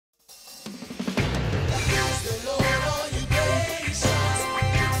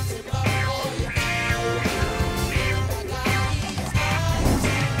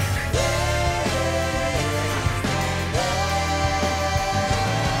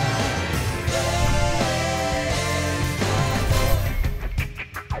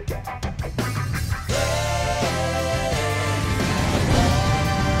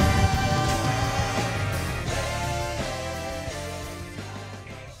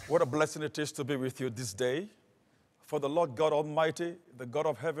What a blessing it is to be with you this day. For the Lord God Almighty, the God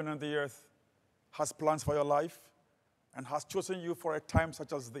of heaven and the earth, has plans for your life and has chosen you for a time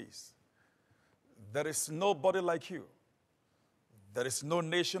such as this. There is nobody like you. There is no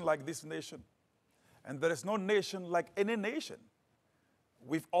nation like this nation. And there is no nation like any nation.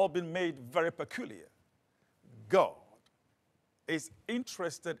 We've all been made very peculiar. God is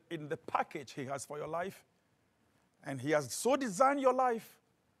interested in the package He has for your life. And He has so designed your life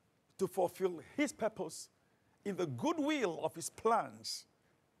to fulfill His purpose in the goodwill of His plans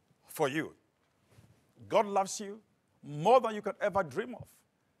for you. God loves you more than you can ever dream of.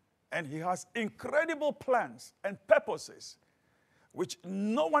 And He has incredible plans and purposes which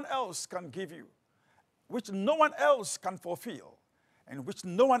no one else can give you, which no one else can fulfill, and which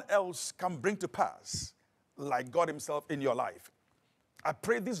no one else can bring to pass like God Himself in your life. I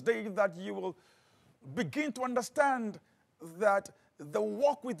pray this day that you will begin to understand that the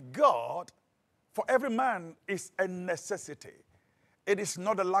walk with God for every man is a necessity. It is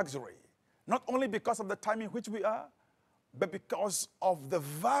not a luxury, not only because of the time in which we are, but because of the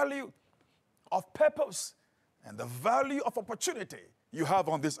value of purpose and the value of opportunity you have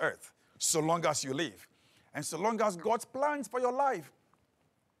on this earth, so long as you live. And so long as God's plans for your life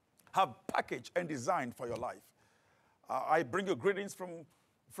have packaged and designed for your life. I bring you greetings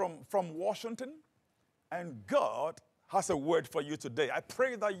from Washington, and God has a word for you today. I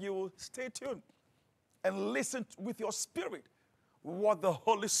pray that you will stay tuned and listen with your spirit what the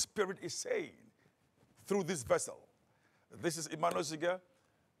Holy Spirit is saying through this vessel. This is Emmanuel Ziga,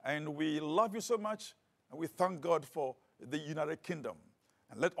 and we love you so much, and we thank God for the United Kingdom.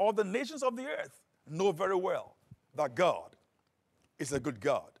 And let all the nations of the earth know very well that God is a good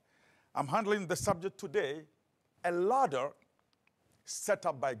God. I'm handling the subject today, a ladder set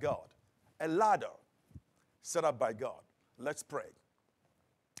up by God. A ladder set up by God. Let's pray.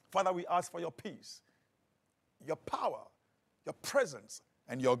 Father, we ask for your peace, your power, your presence,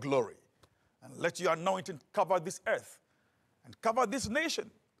 and your glory. And let your anointing cover this earth and cover this nation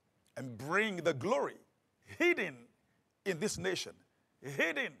and bring the glory hidden in this nation,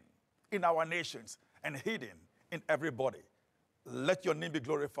 hidden in our nations, and hidden in everybody. Let your name be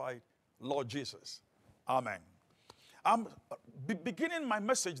glorified, Lord Jesus. Amen. I'm beginning my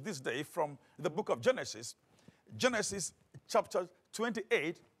message this day from the book of Genesis, Genesis chapter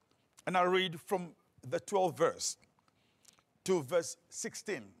 28, and I read from the 12th verse to verse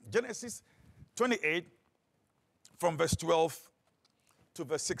 16. Genesis 28 from verse 12 to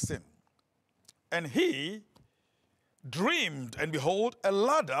verse 16. And he dreamed, and behold, a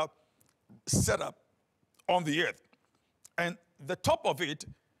ladder set up on the earth, and the top of it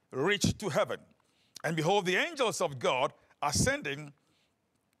reached to heaven. And behold, the angels of God ascending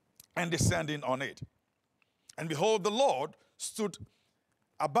and descending on it. And behold, the Lord stood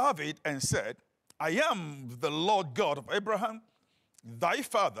above it and said, I am the Lord God of Abraham, thy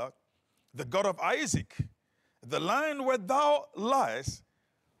father, the God of Isaac. The land where thou liest,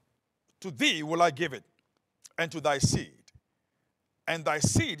 to thee will I give it, and to thy seed. And thy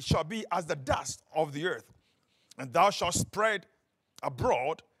seed shall be as the dust of the earth, and thou shalt spread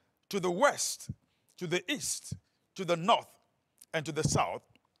abroad to the west, to the east, to the north, and to the south.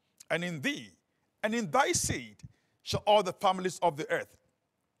 And in thee, and in thy seed, shall all the families of the earth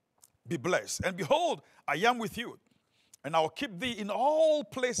be blessed. And behold, I am with you, and I will keep thee in all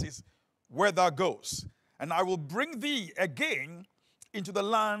places where thou goest. And I will bring thee again into the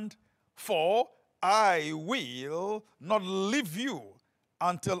land, for I will not leave you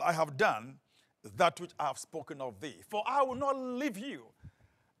until I have done that which I have spoken of thee. For I will not leave you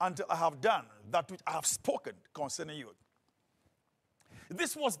until I have done that which I have spoken concerning you.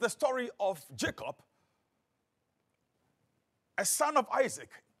 This was the story of Jacob, a son of Isaac.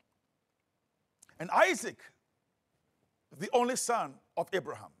 And Isaac, the only son of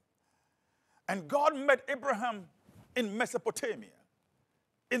Abraham. And God met Abraham in Mesopotamia,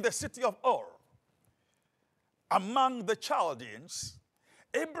 in the city of Ur, among the Chaldeans.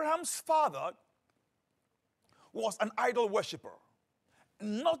 Abraham's father was an idol worshiper.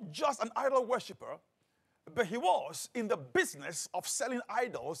 Not just an idol worshiper, but he was in the business of selling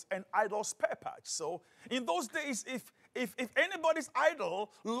idols and idol spare parts. So in those days, if anybody's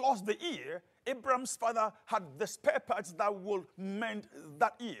idol lost the ear, Abraham's father had the spare parts that would mend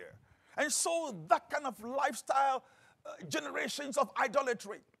that ear. And so that kind of lifestyle, generations of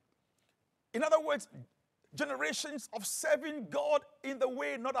idolatry. In other words, generations of serving God in the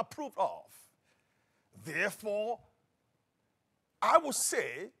way not approved of. Therefore, I would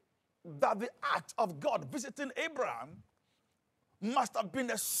say that the act of God visiting Abraham must have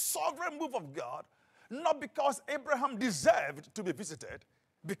been a sovereign move of God, not because Abraham deserved to be visited,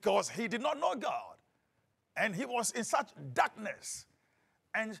 because he did not know God. And he was in such darkness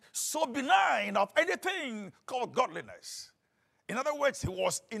and so benign of anything called godliness. In other words, he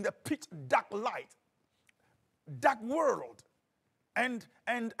was in the pitch dark light, dark world, and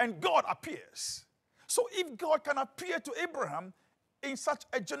God appears. So if God can appear to Abraham in such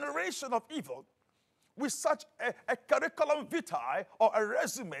a generation of evil, with such a curriculum vitae or a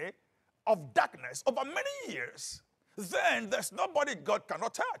resume of darkness over many years, then there's nobody God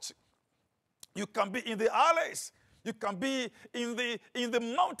cannot touch. You can be in the alleys, you can be in the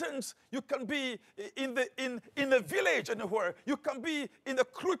mountains, you can be in the village anywhere, you can be in the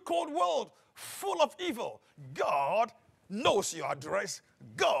crude, cold world full of evil. God knows your address.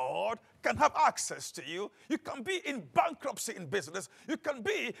 God can have access to you. You can be in bankruptcy in business. You can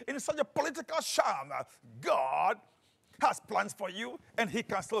be in such a political sham. God has plans for you, and he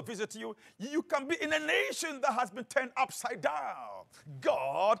can still visit you. You can be in a nation that has been turned upside down.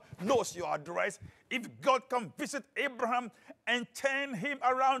 God knows your address. If God can visit Abraham and turn him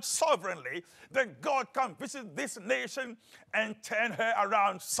around sovereignly, then God can visit this nation and turn her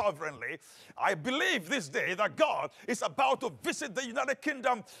around sovereignly. I believe this day that God is about to visit the United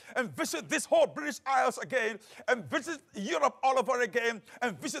Kingdom and visit this whole British Isles again, and visit Europe all over again,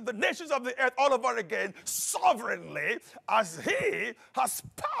 and visit the nations of the earth all over again sovereignly, as he has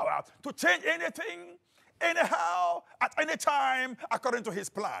power to change anything, anyhow, at any time, according to his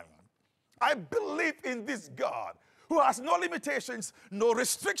plan. I believe in this God who has no limitations, no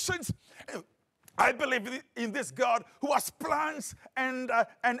restrictions. I believe in this God who has plans and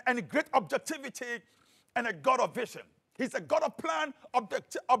great objectivity, and a God of vision. He's a God of plan,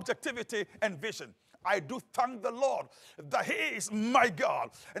 objectivity, and vision. I do thank the Lord that he is my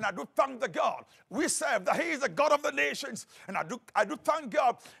God. And I do thank the God we serve, that he is the God of the nations. And I do thank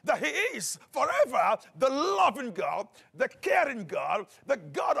God that he is forever the loving God, the caring God, the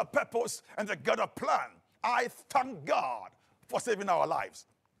God of purpose, and the God of plan. I thank God for saving our lives.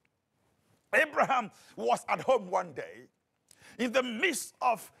 Abraham was at home one day in the midst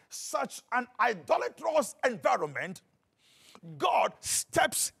of such an idolatrous environment. God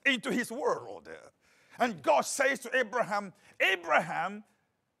steps into his world. And God says to Abraham, Abraham,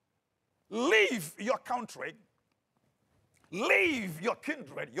 leave your country, leave your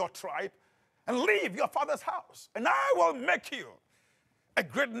kindred, your tribe, and leave your father's house. And I will make you a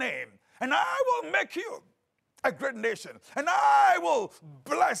great name. And I will make you a great nation. And I will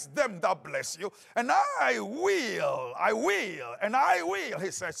bless them that bless you. And I will,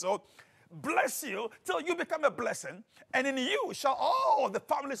 he says so, bless you till you become a blessing. And in you shall all the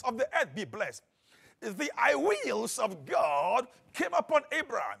families of the earth be blessed. The I wills of God came upon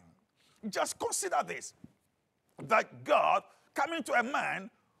Abraham. Just consider this, that God coming to a man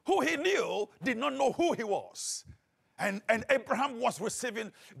who he knew did not know who he was. And Abraham was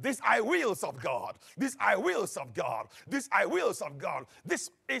receiving these I wills of God, these I wills of God, these I wills of God. This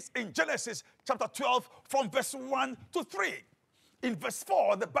is in Genesis chapter 12 from verse 1 to 3. In verse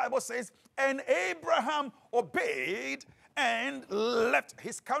 4, the Bible says, and Abraham obeyed and left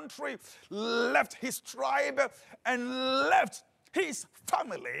his country, left his tribe, and left his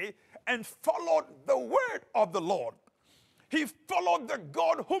family, and followed the word of the Lord. He followed the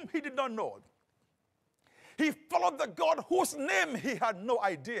God whom he did not know. He followed the God whose name he had no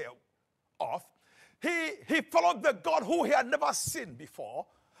idea of. He followed the God who he had never seen before,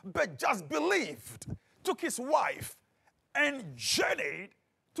 but just believed, took his wife, and journeyed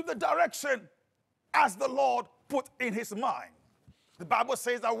to the direction as the Lord put in his mind. The Bible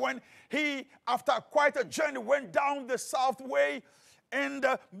says that when he, after quite a journey, went down the south way and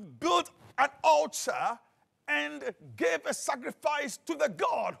built an altar and gave a sacrifice to the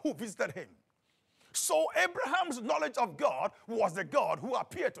God who visited him. So Abraham's knowledge of God was the God who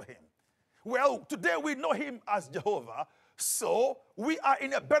appeared to him. Well, today we know him as Jehovah, so we are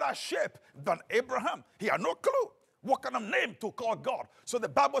in a better shape than Abraham. He had no clue what kind of name to call God. So the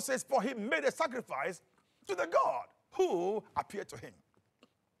Bible says, for he made a sacrifice to the God who appeared to him.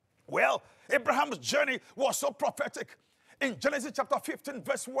 Well, Abraham's journey was so prophetic. In Genesis chapter 15,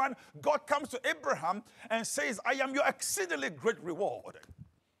 verse 1, God comes to Abraham and says, I am your exceedingly great reward.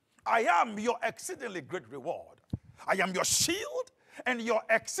 I am your exceedingly great reward. I am your shield and your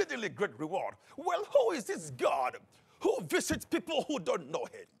exceedingly great reward. Well, who is this God who visits people who don't know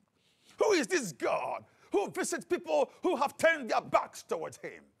him? Who is this God who visits people who have turned their backs towards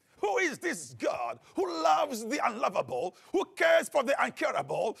him? Who is this God who loves the unlovable, who cares for the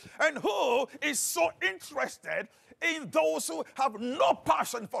uncareable, and who is so interested in those who have no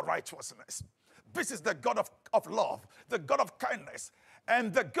passion for righteousness? This is the God of love, the God of kindness,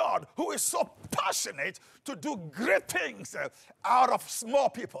 and the God who is so passionate to do great things out of small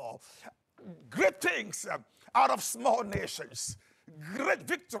people, great things out of small nations, great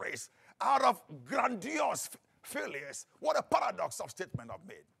victories out of grandiose failures. What a paradox of statement I've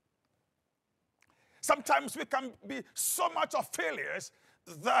made. Sometimes we can be so much of failures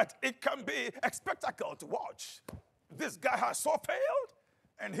that it can be a spectacle to watch. This guy has so failed,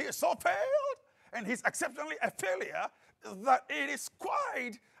 and he is so failed, and he's exceptionally a failure, that it is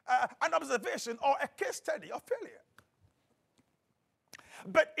quite an observation or a case study of failure.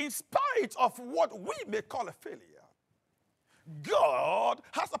 But in spite of what we may call a failure, God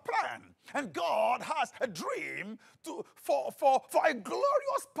has a plan, and God has a dream for a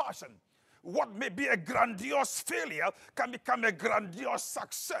glorious passion. What may be a grandiose failure can become a grandiose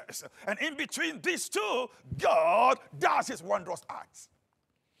success. And in between these two, God does his wondrous acts.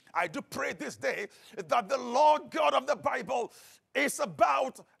 I do pray this day that the Lord God of the Bible is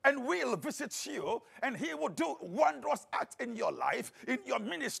about and will visit you, and he will do wondrous acts in your life, in your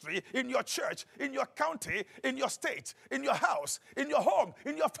ministry, in your church, in your county, in your state, in your house, in your home,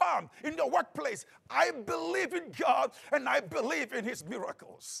 in your farm, in your workplace. I believe in God, and I believe in his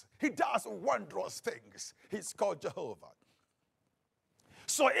miracles. He does wondrous things. He's called Jehovah.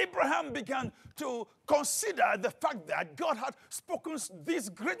 So Abraham began to consider the fact that God had spoken these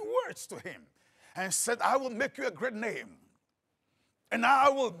great words to him and said, I will make you a great name, and I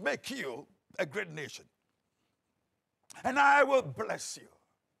will make you a great nation, and I will bless you,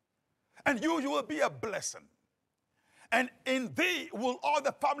 and you will be a blessing, and in thee will all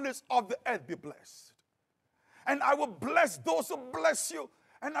the families of the earth be blessed. And I will bless those who bless you,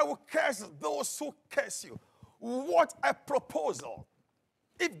 and I will curse those who curse you. What a proposal.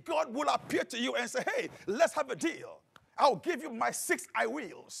 If God will appear to you and say, hey, let's have a deal. I'll give you my 6 I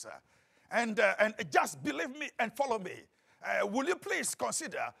wills. And just believe me and follow me. Will you please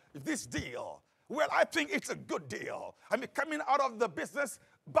consider this deal? Well, I think it's a good deal. I mean, coming out of the business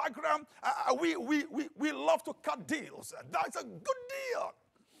background, we love to cut deals. That's a good deal.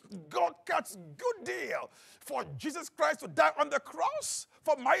 God cuts good deal. For Jesus Christ to die on the cross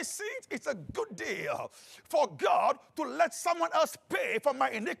for my sins, it's a good deal. For God to let someone else pay for my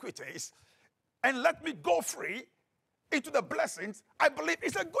iniquities and let me go free into the blessings, I believe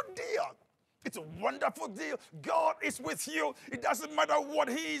it's a good deal. It's a wonderful deal. God is with you. It doesn't matter what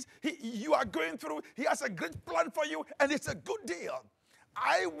you are going through. He has a great plan for you, and it's a good deal.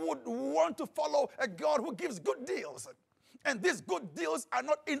 I would want to follow a God who gives good deals. And these good deals are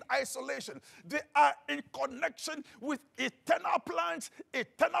not in isolation. They are in connection with eternal plans,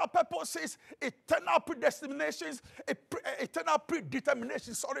 eternal purposes, eternal predestinations, eternal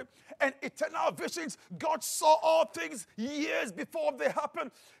predeterminations, and eternal visions. God saw all things years before they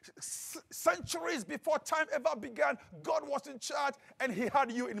happened, centuries before time ever began. God was in charge, and he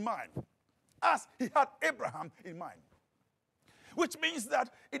had you in mind, as he had Abraham in mind. Which means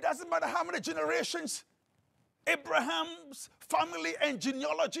that it doesn't matter how many generations Abraham's family and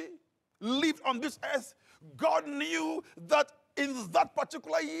genealogy lived on this earth, God knew that in that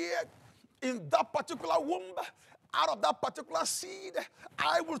particular year, in that particular womb, out of that particular seed,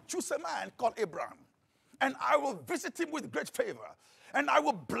 I will choose a man called Abraham, and I will visit him with great favor, and I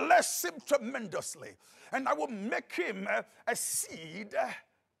will bless him tremendously, and I will make him a seed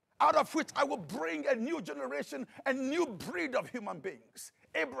out of which I will bring a new generation, a new breed of human beings.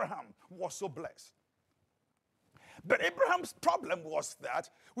 Abraham was so blessed. But Abraham's problem was that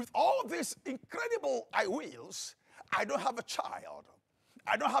with all these incredible I wills, I don't have a child.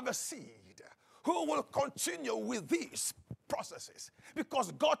 I don't have a seed who will continue with these processes.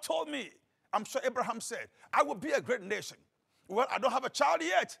 Because God told me, I'm sure Abraham said, I will be a great nation. Well, I don't have a child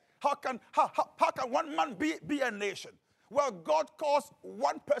yet. How can one man be a nation? Well, God calls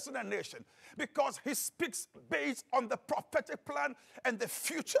one person a nation because he speaks based on the prophetic plan and the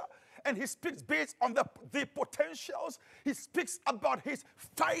future. And he speaks based on the potentials. He speaks about his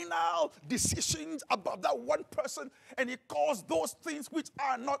final decisions about that one person. And he calls those things which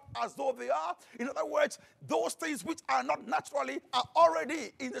are not as though they are. In other words, those things which are not naturally are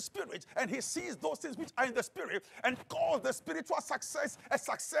already in the spirit. And he sees those things which are in the spirit and calls the spiritual success a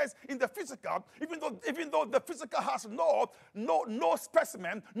success in the physical, even though the physical has no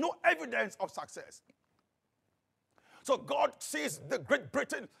specimen, no evidence of success. So God sees the Great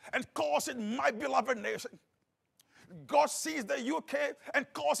Britain and calls it my beloved nation. God sees the UK and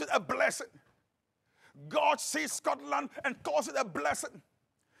calls it a blessing. God sees Scotland and calls it a blessing.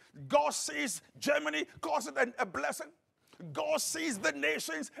 God sees Germany, calls it a blessing. God sees the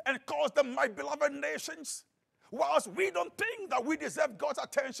nations and calls them my beloved nations. whilst we don't think that we deserve God's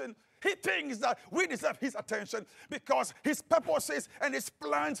attention, he thinks that we deserve his attention, because his purposes and his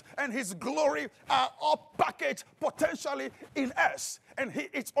plans and his glory are all packaged potentially in us. And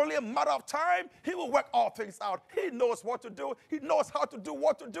it's only a matter of time. He will work all things out. He knows what to do. He knows how to do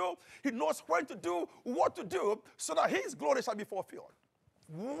what to do. He knows when to do what to do, so that his glory shall be fulfilled.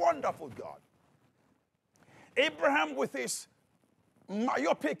 Wonderful God. Abraham, with his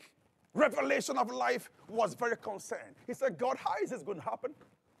myopic revelation of life, was very concerned. He said, God, how is this going to happen?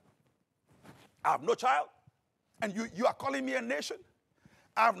 I have no child, and you are calling me a nation.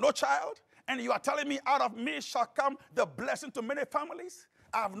 I have no child, and you are telling me out of me shall come the blessing to many families.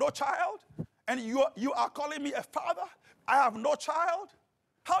 I have no child, and you are calling me a father. I have no child.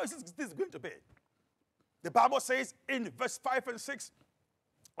 How is this going to be? The Bible says in verse 5 and 6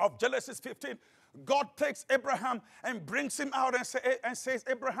 of Genesis 15, God takes Abraham and brings him out and says,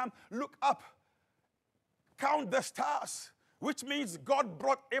 Abraham, look up, count the stars, which means God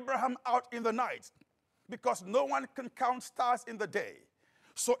brought Abraham out in the night, because no one can count stars in the day.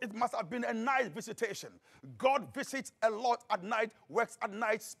 So it must have been a night visitation. God visits a lot at night, works at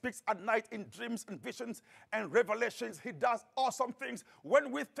night, speaks at night in dreams and visions and revelations. He does awesome things.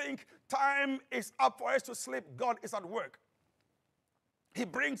 When we think time is up for us to sleep, God is at work. He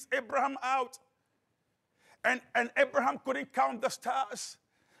brings Abraham out, and Abraham couldn't count the stars.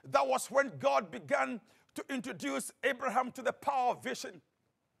 That was when God began to introduce Abraham to the power of vision.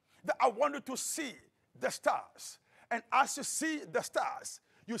 That I want you to see the stars. And as you see the stars,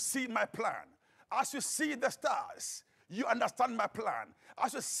 you see my plan. As you see the stars, you understand my plan.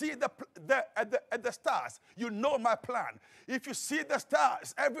 As you see the stars, you know my plan. If you see the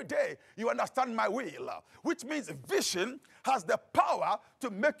stars every day, you understand my will. Which means vision has the power to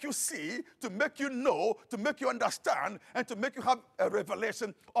make you see, to make you know, to make you understand, and to make you have a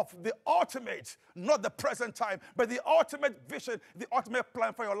revelation of the ultimate, not the present time, but the ultimate vision, the ultimate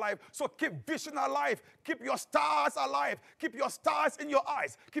plan for your life. So keep vision alive. Keep your stars alive. Keep your stars in your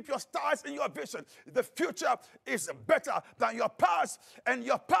eyes. Keep your stars in your vision. The future is better than your past, and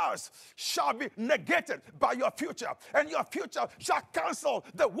your past shall be negated by your future, and your future shall cancel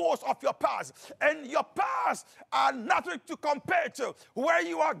the woes of your past, and your past are nothing to compare to where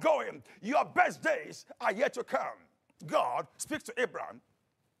you are going. Your best days are yet to come. God speaks to Abraham.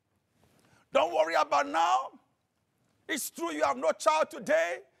 Don't worry about now. It's true you have no child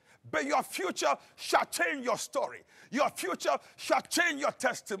today, but your future shall change your story. Your future shall change your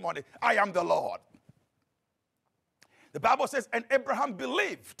testimony. I am the Lord. The Bible says, and Abraham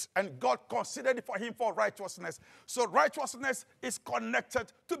believed, and God considered it for him for righteousness. So righteousness is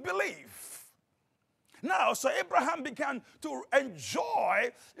connected to belief. Now, so Abraham began to enjoy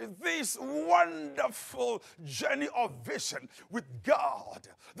this wonderful journey of vision with God,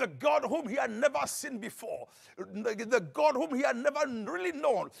 the God whom he had never seen before, the God whom he had never really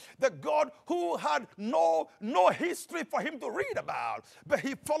known, the God who had no history for him to read about, but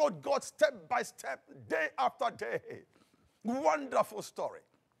he followed God step by step, day after day. Wonderful story.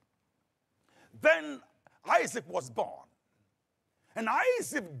 Then Isaac was born, and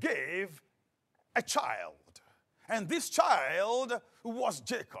Isaac gave a child, and this child was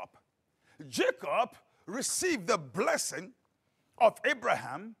Jacob. Jacob received the blessing of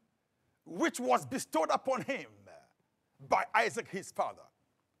Abraham, which was bestowed upon him by Isaac his father.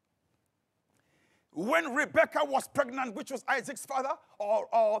 When Rebekah was pregnant, which was Isaac's father,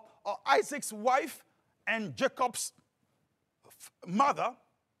 or Isaac's wife and Jacob's mother,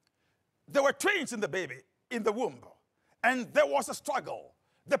 there were twins in the baby, in the womb, and there was a struggle.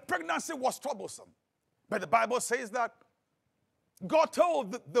 The pregnancy was troublesome. But the Bible says that God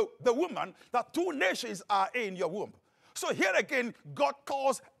told the woman that 2 nations are in your womb. So here again, God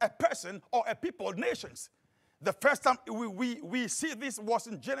calls a person or a people nations. The first time we see this was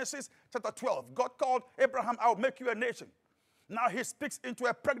in Genesis chapter 12. God called Abraham, I'll make you a nation. Now he speaks into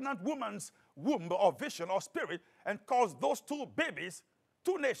a pregnant woman's womb or vision or spirit and calls those 2 babies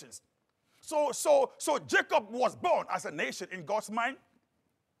 2 nations. So Jacob was born as a nation in God's mind.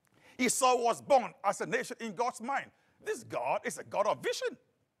 Esau was born as a nation in God's mind. This God is a God of vision.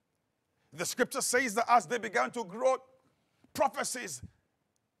 The scripture says that as they began to grow, prophecies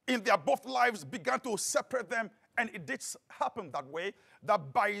in their both lives began to separate them, and it did happen that way,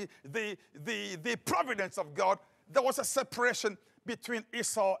 that by the providence of God, there was a separation between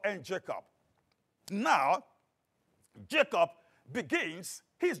Esau and Jacob. Now, Jacob begins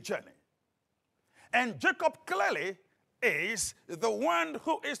his journey. And Jacob clearly is the one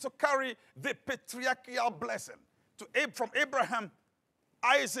who is to carry the patriarchal blessing from Abraham,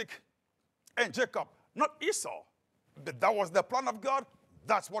 Isaac, and Jacob. Not Esau, but that was the plan of God.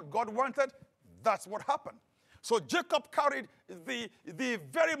 That's what God wanted. That's what happened. So Jacob carried the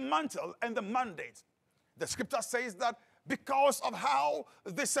very mantle and the mandate. The scripture says that because of how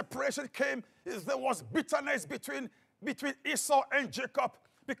the separation came, there was bitterness between Esau and Jacob,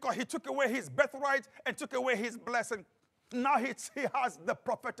 because he took away his birthright and took away his blessing. Now he has the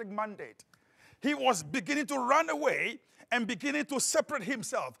prophetic mandate. He was beginning to run away and beginning to separate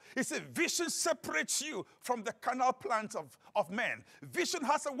himself. He said, vision separates you from the carnal plans of men. Vision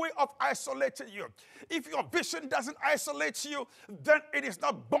has a way of isolating you. If your vision doesn't isolate you, then it is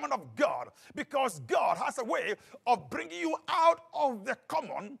not born of God, because God has a way of bringing you out of the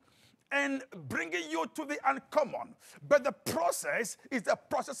common and bringing you to the uncommon. But the process is the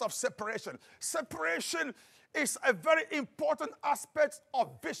process of separation. Separation is a very important aspect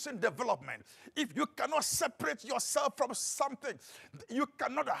of vision development. If you cannot separate yourself from something, you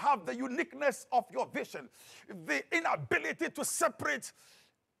cannot have the uniqueness of your vision. The inability to separate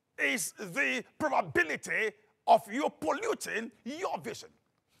is the probability of you polluting your vision.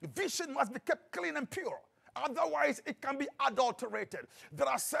 Vision must be kept clean and pure. Otherwise, it can be adulterated. There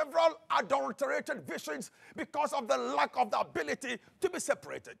are several adulterated visions because of the lack of the ability to be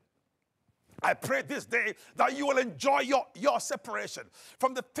separated. I pray this day that you will enjoy your separation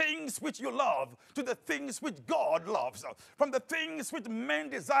from the things which you love to the things which God loves, from the things which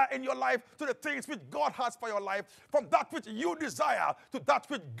men desire in your life to the things which God has for your life, from that which you desire to that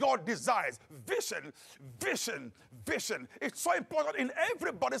which God desires. Vision, vision, vision. It's so important in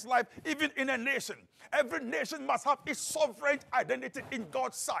everybody's life, even in a nation. Every nation must have its sovereign identity in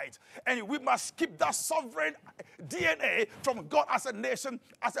God's sight, and we must keep that sovereign DNA from God as a nation,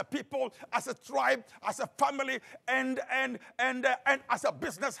 as a people, as a tribe, as a family, and as a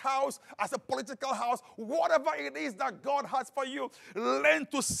business house, as a political house, whatever it is that God has for you. Learn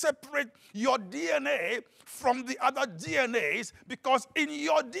to separate your DNA from the other DNAs, because in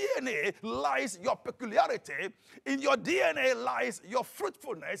your DNA lies your peculiarity, in your DNA lies your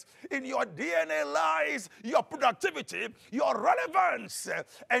fruitfulness, in your DNA lies your productivity, your relevance,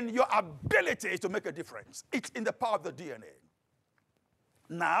 and your ability to make a difference. It's in the power of the DNA.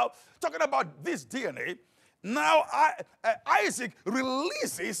 Now, talking about this DNA, now Isaac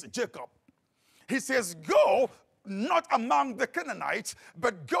releases Jacob. He says, go not among the Canaanites,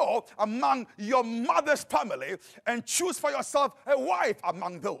 but go among your mother's family and choose for yourself a wife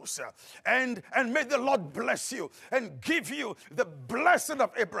among those. And may the Lord bless you and give you the blessing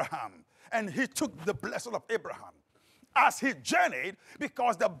of Abraham. And he took the blessing of Abraham. As he journeyed,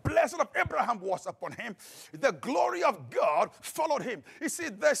 because the blessing of Abraham was upon him, the glory of God followed him. You see,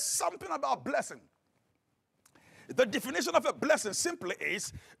 there's something about blessing. The definition of a blessing simply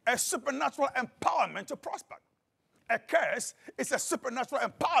is a supernatural empowerment to prosper. A curse is a supernatural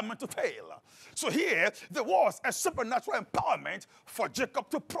empowerment to fail. So here, there was a supernatural empowerment for Jacob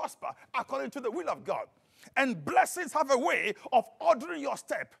to prosper according to the will of God. And blessings have a way of ordering your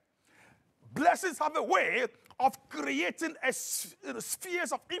step. Blessings have a way of creating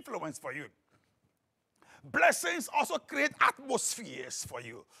spheres of influence for you. Blessings also create atmospheres for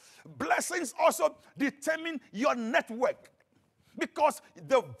you. Blessings also determine your network, because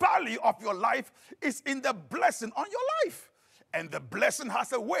the value of your life is in the blessing on your life. And the blessing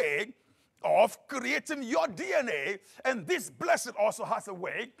has a way of creating your DNA, and this blessing also has a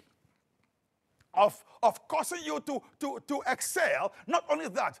way of causing you to excel. Not only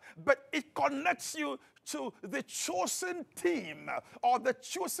that, but it connects you to the chosen team or the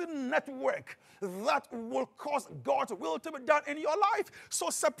chosen network that will cause God's will to be done in your life. So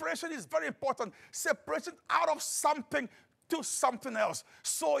separation is very important. Separation out of something to something else.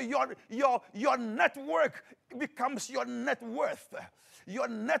 So your network becomes your net worth. Your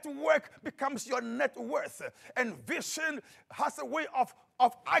network becomes your net worth. And vision has a way of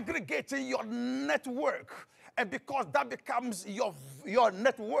aggregating your network. And because that becomes your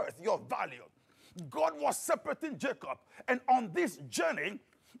net worth, your value. God was separating Jacob. And on this journey,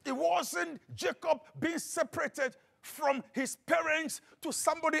 it wasn't Jacob being separated from his parents to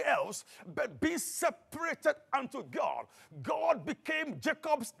somebody else, but being separated unto God. God became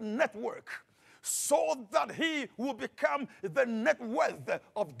Jacob's network so that he will become the net worth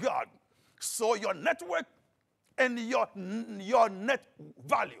of God. So your network and your net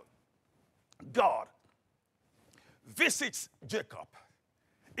value. God visits Jacob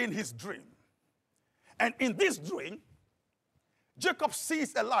in his dream. And in this dream, Jacob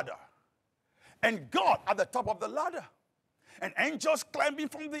sees a ladder. And God at the top of the ladder. And angels climbing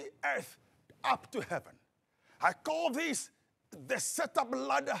from the earth up to heaven. I call this the setup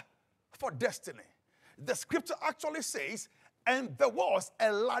ladder for destiny. The scripture actually says, and there was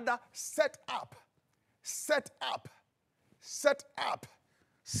a ladder set up. Set up. Set up.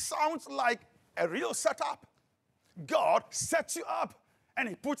 Sounds like a real setup. God sets you up and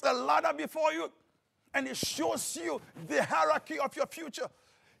he puts a ladder before you and he shows you the hierarchy of your future.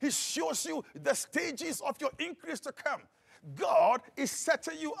 He shows you the stages of your increase to come. God is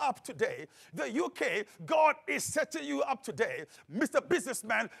setting you up today. The UK, God is setting you up today. Mr.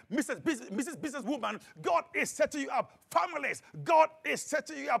 Businessman, Mrs. Businesswoman, God is setting you up. Families, God is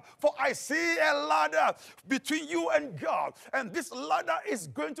setting you up. For I see a ladder between you and God. And this ladder is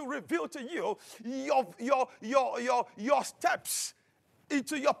going to reveal to you your steps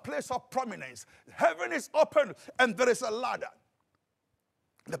into your place of prominence. Heaven is open and there is a ladder.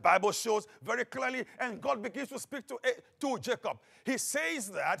 The Bible shows very clearly, and God begins to speak to Jacob. He says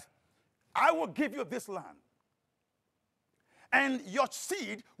that, I will give you this land, and your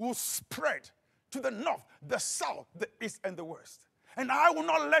seed will spread to the north, the south, the east, and the west. And I will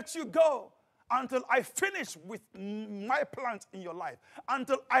not let you go until I finish with my plans in your life,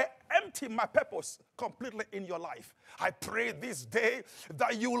 until I empty my purpose completely in your life. I pray this day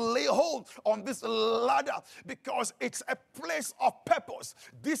that you lay hold on this ladder because it's a place of purpose.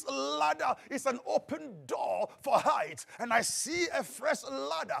 This ladder is an open door for heights, and I see a fresh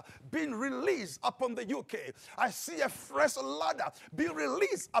ladder being released upon the UK. I see a fresh ladder being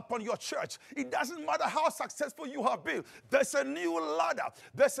released upon your church. It doesn't matter how successful you have been. There's a new ladder.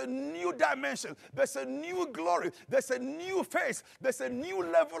 There's a new dimension. There's a new glory. There's a new face. There's a new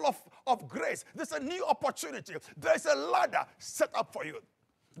level of grace. There's a new opportunity. There's a ladder set up for you.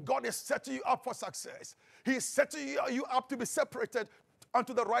 God is setting you up for success. He's setting you up to be separated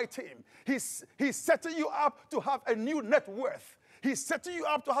onto the right team. He's setting you up to have a new net worth. He's setting you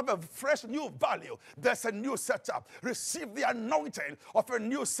up to have a fresh new value. There's a new setup. Receive the anointing of a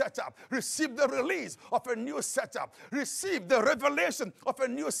new setup. Receive the release of a new setup. Receive the revelation of a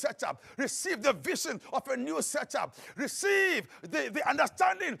new setup. Receive the vision of a new setup. Receive the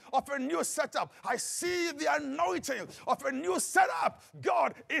understanding of a new setup. I see the anointing of a new setup.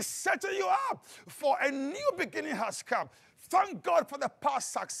 God is setting you up for a new beginning has come. Thank God for the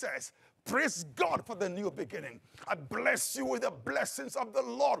past success. Praise God for the new beginning. I bless you with the blessings of the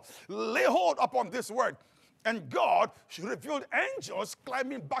Lord. Lay hold upon this word. And God revealed angels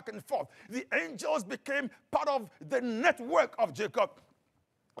climbing back and forth. The angels became part of the network of Jacob.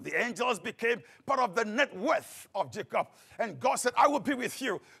 The angels became part of the net worth of Jacob. And God said, I will be with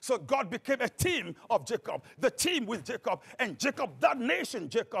you. So God became a team of Jacob, the team with Jacob. And Jacob, that nation,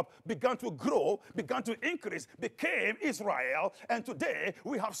 Jacob, began to grow, began to increase, became Israel. And today,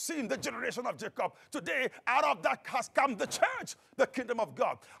 we have seen the generation of Jacob. Today, out of that has come the church, the kingdom of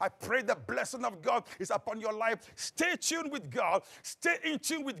God. I pray the blessing of God is upon your life. Stay tuned with God. Stay in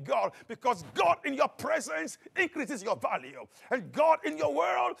tune with God, because God in your presence increases your value. And God in your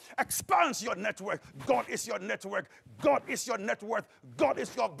world expands your network. God is your network. God is your net worth. God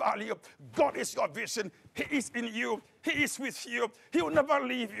is your value. God is your vision. He is in you. He is with you. He will never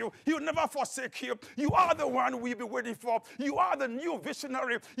leave you. He will never forsake you. You are the one we'll be waiting for. You are the new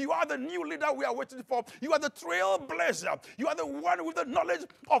visionary. You are the new leader we are waiting for. You are the trailblazer. You are the one with the knowledge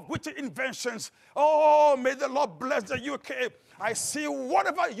of witty inventions. Oh, may the Lord bless the UK. I see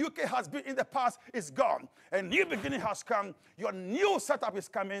whatever UK has been in the past is gone. A new beginning has come. Your new setup is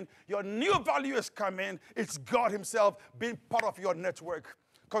coming. Your new value is coming. It's God himself being part of your network.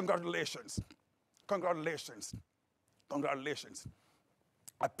 Congratulations. Congratulations. Congratulations.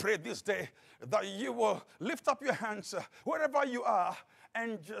 I pray this day that you will lift up your hands wherever you are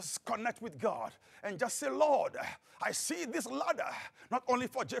and just connect with God and just say, Lord, I see this ladder, not only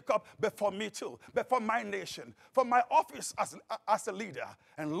for Jacob, but for me too, but for my nation, for my office as a leader.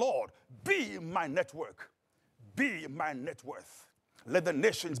 And Lord, be my network, be my net worth. Let the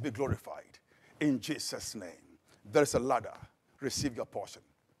nations be glorified. In Jesus' name, there's a ladder. Receive your portion.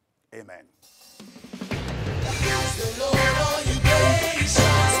 Amen. The Lord